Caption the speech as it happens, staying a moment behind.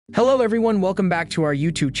Hello everyone, welcome back to our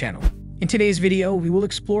YouTube channel. In today's video, we will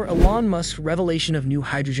explore Elon Musk's revelation of new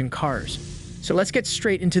hydrogen cars. So let's get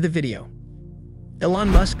straight into the video. Elon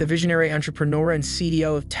Musk, the visionary entrepreneur and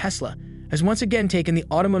CEO of Tesla, has once again taken the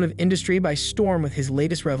automotive industry by storm with his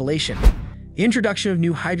latest revelation, the introduction of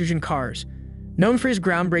new hydrogen cars. Known for his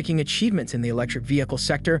groundbreaking achievements in the electric vehicle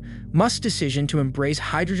sector, Musk's decision to embrace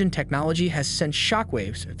hydrogen technology has sent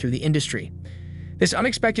shockwaves through the industry. This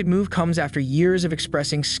unexpected move comes after years of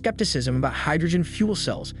expressing skepticism about hydrogen fuel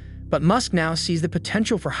cells, but Musk now sees the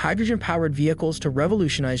potential for hydrogen-powered vehicles to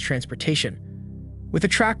revolutionize transportation. With a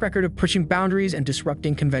track record of pushing boundaries and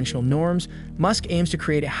disrupting conventional norms, Musk aims to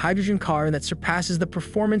create a hydrogen car that surpasses the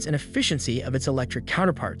performance and efficiency of its electric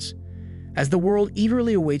counterparts. As the world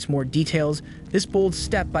eagerly awaits more details, this bold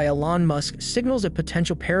step by Elon Musk signals a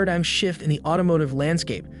potential paradigm shift in the automotive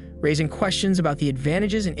landscape, raising questions about the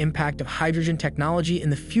advantages and impact of hydrogen technology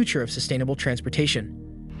in the future of sustainable transportation.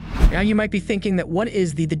 Now you might be thinking that what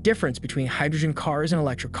is the difference between hydrogen cars and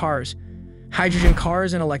electric cars? Hydrogen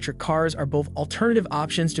cars and electric cars are both alternative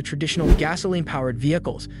options to traditional gasoline-powered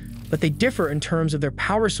vehicles, but they differ in terms of their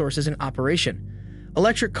power sources and operation.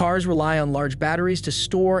 Electric cars rely on large batteries to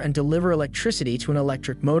store and deliver electricity to an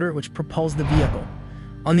electric motor which propels the vehicle.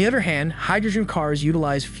 On the other hand, hydrogen cars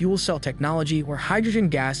utilize fuel cell technology where hydrogen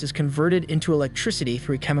gas is converted into electricity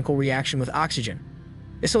through a chemical reaction with oxygen.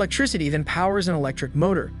 This electricity then powers an electric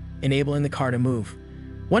motor, enabling the car to move.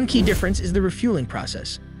 One key difference is the refueling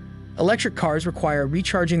process. Electric cars require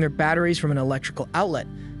recharging their batteries from an electrical outlet,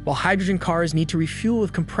 while hydrogen cars need to refuel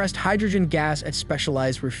with compressed hydrogen gas at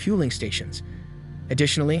specialized refueling stations.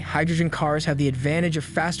 Additionally, hydrogen cars have the advantage of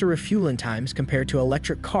faster refueling times compared to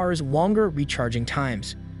electric cars' longer recharging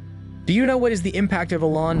times. Do you know what is the impact of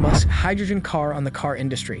Elon Musk's hydrogen car on the car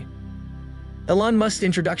industry? Elon Musk's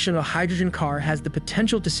introduction of a hydrogen car has the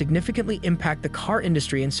potential to significantly impact the car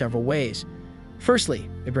industry in several ways. Firstly,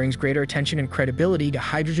 it brings greater attention and credibility to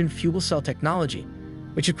hydrogen fuel cell technology,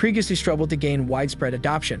 which had previously struggled to gain widespread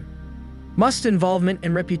adoption. Musk's involvement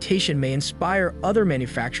and reputation may inspire other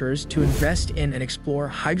manufacturers to invest in and explore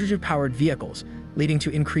hydrogen-powered vehicles, leading to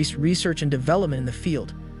increased research and development in the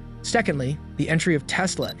field. Secondly, the entry of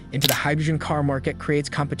Tesla into the hydrogen car market creates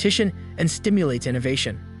competition and stimulates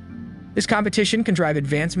innovation. This competition can drive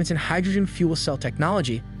advancements in hydrogen fuel cell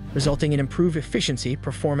technology, resulting in improved efficiency,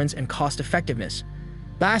 performance, and cost-effectiveness.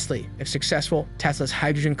 Lastly, if successful, Tesla's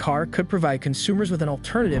hydrogen car could provide consumers with an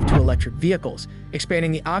alternative to electric vehicles,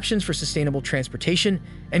 expanding the options for sustainable transportation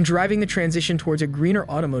and driving the transition towards a greener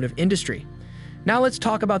automotive industry. Now let's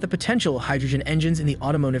talk about the potential of hydrogen engines in the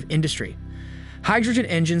automotive industry. Hydrogen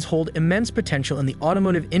engines hold immense potential in the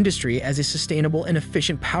automotive industry as a sustainable and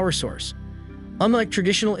efficient power source. Unlike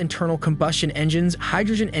traditional internal combustion engines,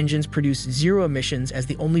 hydrogen engines produce zero emissions as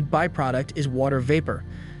the only byproduct is water vapor.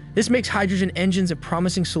 This makes hydrogen engines a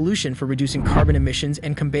promising solution for reducing carbon emissions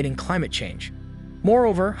and combating climate change.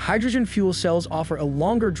 Moreover, hydrogen fuel cells offer a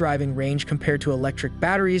longer driving range compared to electric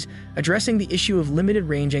batteries, addressing the issue of limited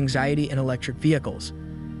range anxiety in electric vehicles.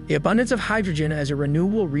 The abundance of hydrogen as a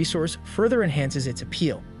renewable resource further enhances its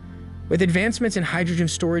appeal. With advancements in hydrogen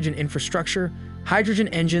storage and infrastructure, hydrogen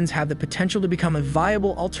engines have the potential to become a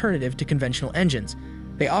viable alternative to conventional engines.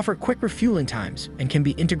 They offer quick refueling times and can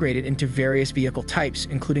be integrated into various vehicle types,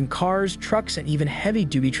 including cars, trucks, and even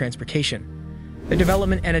heavy-duty transportation. The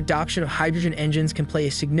development and adoption of hydrogen engines can play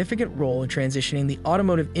a significant role in transitioning the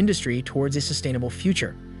automotive industry towards a sustainable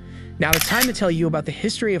future. Now it's time to tell you about the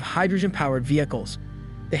history of hydrogen-powered vehicles.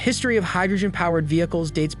 The history of hydrogen-powered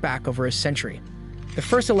vehicles dates back over a century. The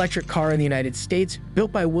first electric car in the United States,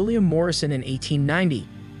 built by William Morrison in 1890,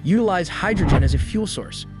 utilized hydrogen as a fuel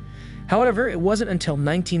source. However, it wasn't until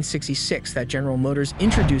 1966 that General Motors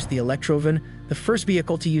introduced the Electrovan, the first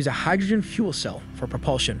vehicle to use a hydrogen fuel cell for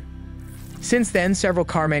propulsion. Since then, several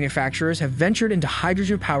car manufacturers have ventured into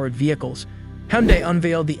hydrogen-powered vehicles. Hyundai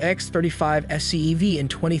unveiled the X35 FCEV in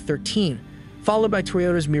 2013, followed by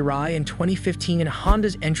Toyota's Mirai in 2015 and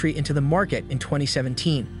Honda's entry into the market in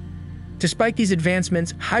 2017. Despite these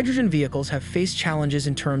advancements, hydrogen vehicles have faced challenges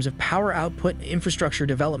in terms of power output and infrastructure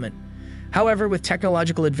development. However, with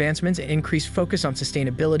technological advancements and increased focus on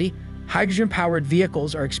sustainability, hydrogen-powered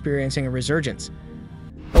vehicles are experiencing a resurgence.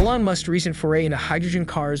 Elon Musk's recent foray into hydrogen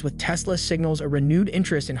cars with Tesla signals a renewed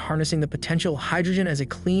interest in harnessing the potential of hydrogen as a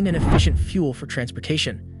clean and efficient fuel for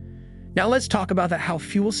transportation. Now let's talk about how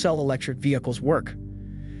fuel cell electric vehicles work.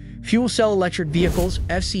 Fuel cell electric vehicles,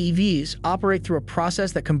 FCEVs, operate through a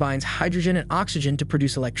process that combines hydrogen and oxygen to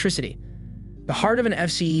produce electricity. The heart of an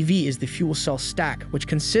FCEV is the fuel cell stack, which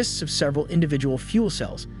consists of several individual fuel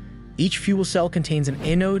cells. Each fuel cell contains an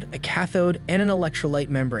anode, a cathode, and an electrolyte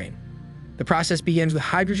membrane. The process begins with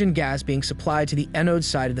hydrogen gas being supplied to the anode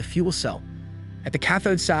side of the fuel cell. At the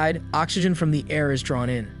cathode side, oxygen from the air is drawn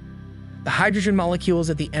in. The hydrogen molecules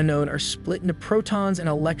at the anode are split into protons and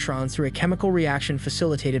electrons through a chemical reaction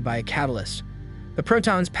facilitated by a catalyst. The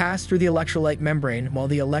protons pass through the electrolyte membrane while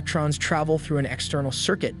the electrons travel through an external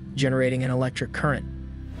circuit, generating an electric current.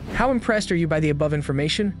 How impressed are you by the above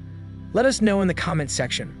information? Let us know in the comment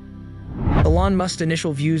section. Elon Musk's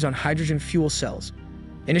initial views on hydrogen fuel cells.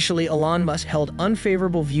 Initially, Elon Musk held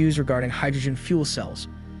unfavorable views regarding hydrogen fuel cells.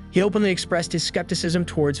 He openly expressed his skepticism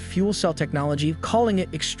towards fuel cell technology, calling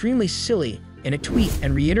it extremely silly in a tweet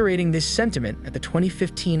and reiterating this sentiment at the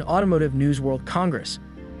 2015 Automotive News World Congress.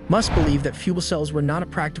 Musk believed that fuel cells were not a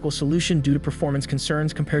practical solution due to performance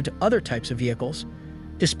concerns compared to other types of vehicles.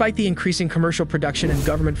 Despite the increasing commercial production and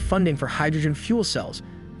government funding for hydrogen fuel cells,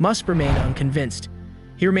 Musk remained unconvinced.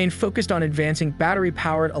 He remained focused on advancing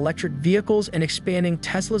battery-powered electric vehicles and expanding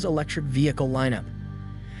Tesla's electric vehicle lineup.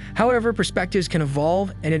 However, perspectives can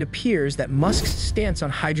evolve, and it appears that Musk's stance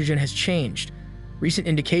on hydrogen has changed. Recent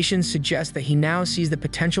indications suggest that he now sees the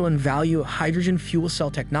potential and value of hydrogen fuel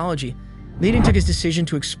cell technology, leading to his decision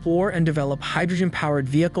to explore and develop hydrogen-powered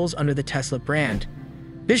vehicles under the Tesla brand.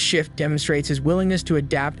 This shift demonstrates his willingness to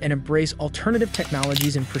adapt and embrace alternative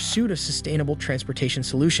technologies in pursuit of sustainable transportation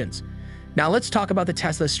solutions. Now let's talk about the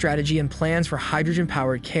Tesla's strategy and plans for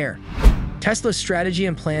hydrogen-powered car. Tesla's strategy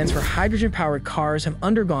and plans for hydrogen-powered cars have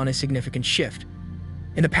undergone a significant shift.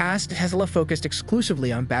 In the past, Tesla focused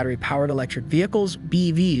exclusively on battery-powered electric vehicles,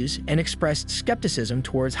 BEVs, and expressed skepticism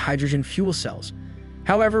towards hydrogen fuel cells.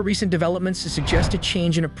 However, recent developments suggest a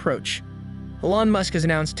change in approach. Elon Musk has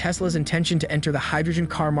announced Tesla's intention to enter the hydrogen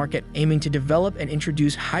car market, aiming to develop and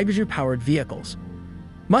introduce hydrogen-powered vehicles.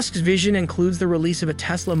 Musk's vision includes the release of a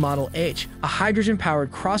Tesla Model H, a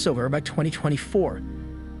hydrogen-powered crossover, by 2024.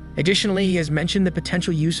 Additionally, he has mentioned the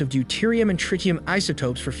potential use of deuterium and tritium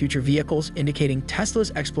isotopes for future vehicles, indicating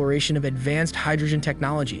Tesla's exploration of advanced hydrogen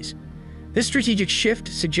technologies. This strategic shift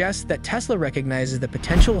suggests that Tesla recognizes the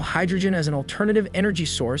potential of hydrogen as an alternative energy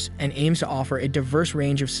source and aims to offer a diverse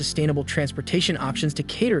range of sustainable transportation options to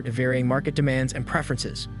cater to varying market demands and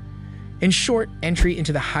preferences. In short, entry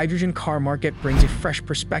into the hydrogen car market brings a fresh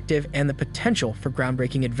perspective and the potential for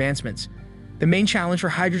groundbreaking advancements. The main challenge for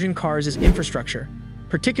hydrogen cars is infrastructure,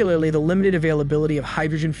 particularly the limited availability of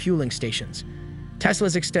hydrogen fueling stations.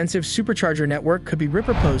 Tesla's extensive supercharger network could be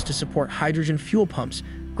repurposed to support hydrogen fuel pumps,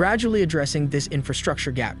 gradually addressing this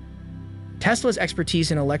infrastructure gap. Tesla's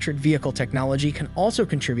expertise in electric vehicle technology can also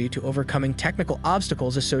contribute to overcoming technical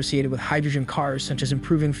obstacles associated with hydrogen cars, such as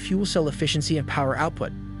improving fuel cell efficiency and power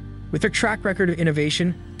output. With their track record of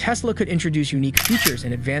innovation, Tesla could introduce unique features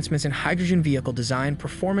and advancements in hydrogen vehicle design,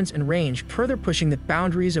 performance, and range, further pushing the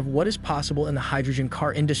boundaries of what is possible in the hydrogen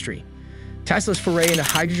car industry. Tesla's foray into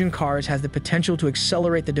hydrogen cars has the potential to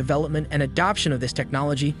accelerate the development and adoption of this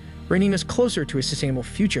technology, bringing us closer to a sustainable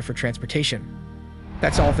future for transportation.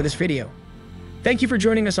 That's all for this video. Thank you for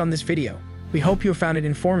joining us on this video. We hope you have found it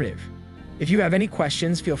informative. If you have any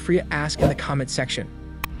questions, feel free to ask in the comment section.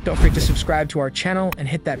 Don't forget to subscribe to our channel and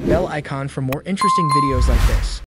hit that bell icon for more interesting videos like this.